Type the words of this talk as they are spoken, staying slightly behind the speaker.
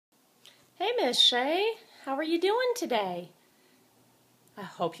Hey, Miss Shay. How are you doing today? I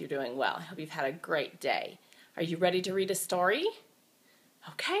hope you're doing well. I hope you've had a great day. Are you ready to read a story?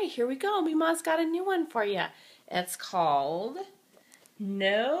 Okay, here we go. Mima's got a new one for you. It's called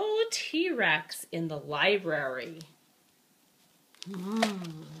No T-Rex in the Library.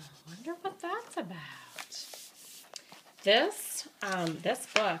 Wonder what that's about. This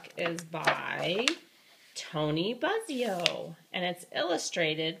book is by Tony Buzzio, and it's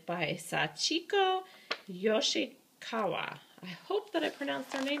illustrated by Sachiko Yoshikawa. I hope that I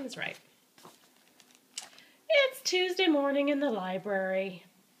pronounced their names right. It's Tuesday morning in the library.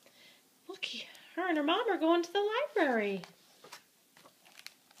 Look, her and her mom are going to the library.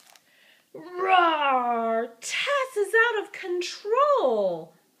 Roar! Tess is out of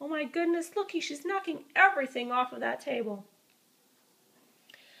control. Oh my goodness, looky, she's knocking everything off of that table.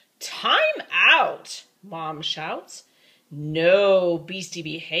 Time out, Mom shouts. No beastie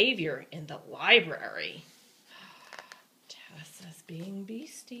behavior in the library. Tess is being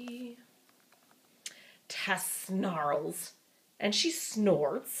beastie. Tess snarls and she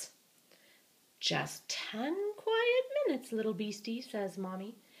snorts. Just 10 quiet minutes, little beastie, says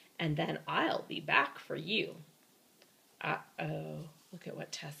Mommy, and then I'll be back for you. Uh-oh, look at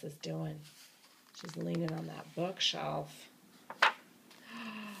what Tess is doing. She's leaning on that bookshelf.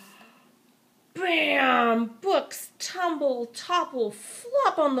 Bam! Books tumble, topple,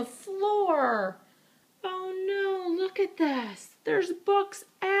 flop on the floor. Oh no, look at this. There's books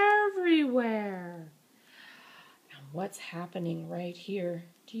everywhere. And what's happening right here?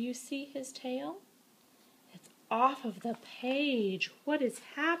 Do you see his tail? It's off of the page. What is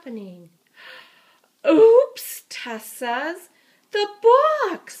happening? Oops, Tess says. The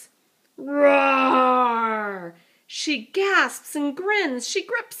books! Roar! She gasps and grins. She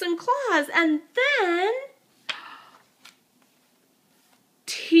grips and claws. And then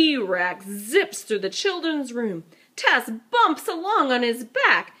T-Rex zips through the children's room. Tess bumps along on his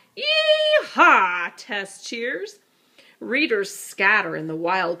back. Yee-haw! Tess cheers. Readers scatter in the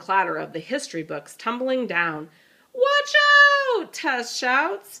wild clatter of the history books tumbling down. Watch out! Tess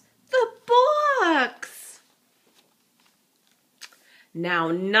shouts. The books! Now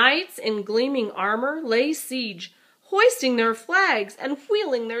knights in gleaming armor lay siege, hoisting their flags and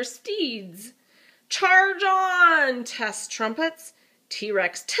wheeling their steeds. Charge on! Tess trumpets.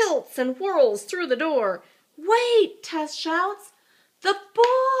 T-Rex tilts and whirls through the door. Wait! Tess shouts. The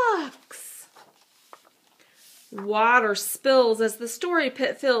books! Water spills as the story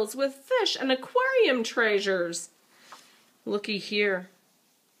pit fills with fish and aquarium treasures. Looky here.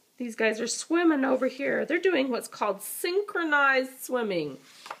 These guys are swimming over here. They're doing what's called synchronized swimming.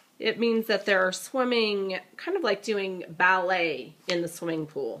 It means that they're swimming kind of like doing ballet in the swimming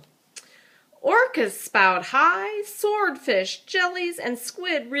pool. Orcas spout high, swordfish, jellies, and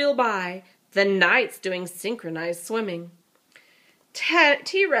squid reel by. The knights doing synchronized swimming.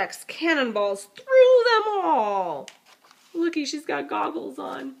 T-Rex cannonballs through them all. Looky, she's got goggles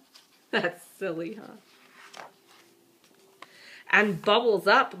on. That's silly, huh? And bubbles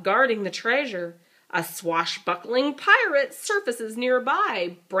up, guarding the treasure. A swashbuckling pirate surfaces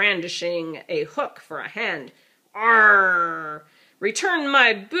nearby, brandishing a hook for a hand. Arr! Return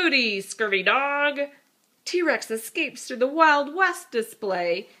my booty, scurvy dog! T-Rex escapes through the Wild West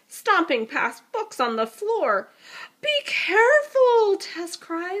display, stomping past books on the floor. Be careful, Tess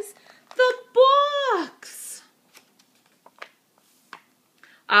cries. The books!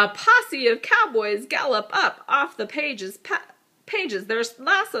 A posse of cowboys gallop up off the pages, their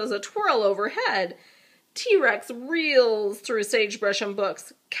lassos a twirl overhead. T-Rex reels through sagebrush and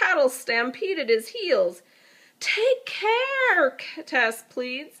books. Cattle stampede at his heels. Take care, Tess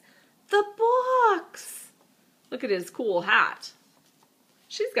pleads. The books. Look at his cool hat.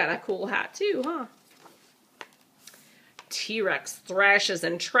 She's got a cool hat too, huh? T-Rex thrashes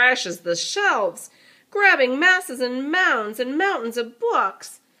and trashes the shelves, grabbing masses and mountains of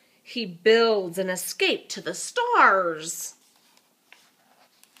books. He builds an escape to the stars.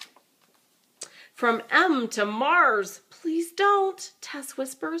 From M to Mars, please don't, Tess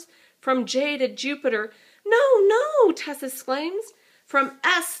whispers. From J to Jupiter, no, Tess exclaims. From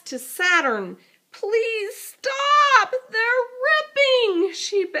S to Saturn, please stop, they're ripping,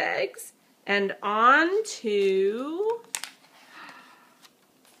 she begs. And on to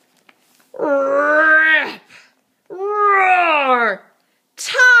rip, roar,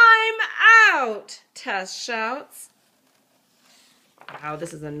 time out, Tess shouts. Wow,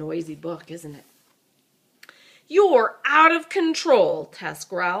 this is a noisy book, isn't it? You're out of control, Tess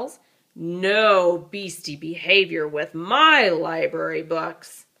growls. No beastie behavior with my library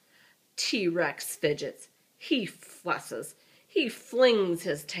books. T-Rex fidgets. He fusses. He flings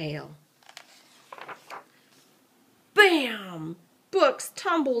his tail. Bam! Books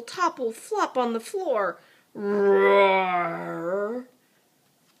tumble, topple, flop on the floor. Roar!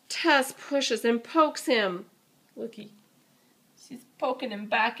 Tess pushes and pokes him. Looky, she's poking him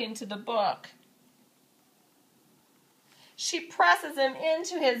back into the book. She presses him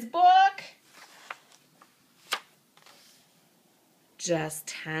into his book. Just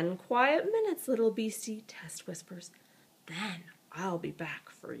 10 quiet minutes, little beastie, Tess whispers. Then I'll be back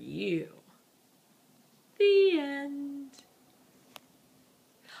for you. The end.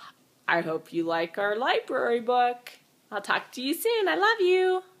 I hope you like our library book. I'll talk to you soon. I love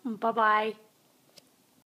you. Bye-bye.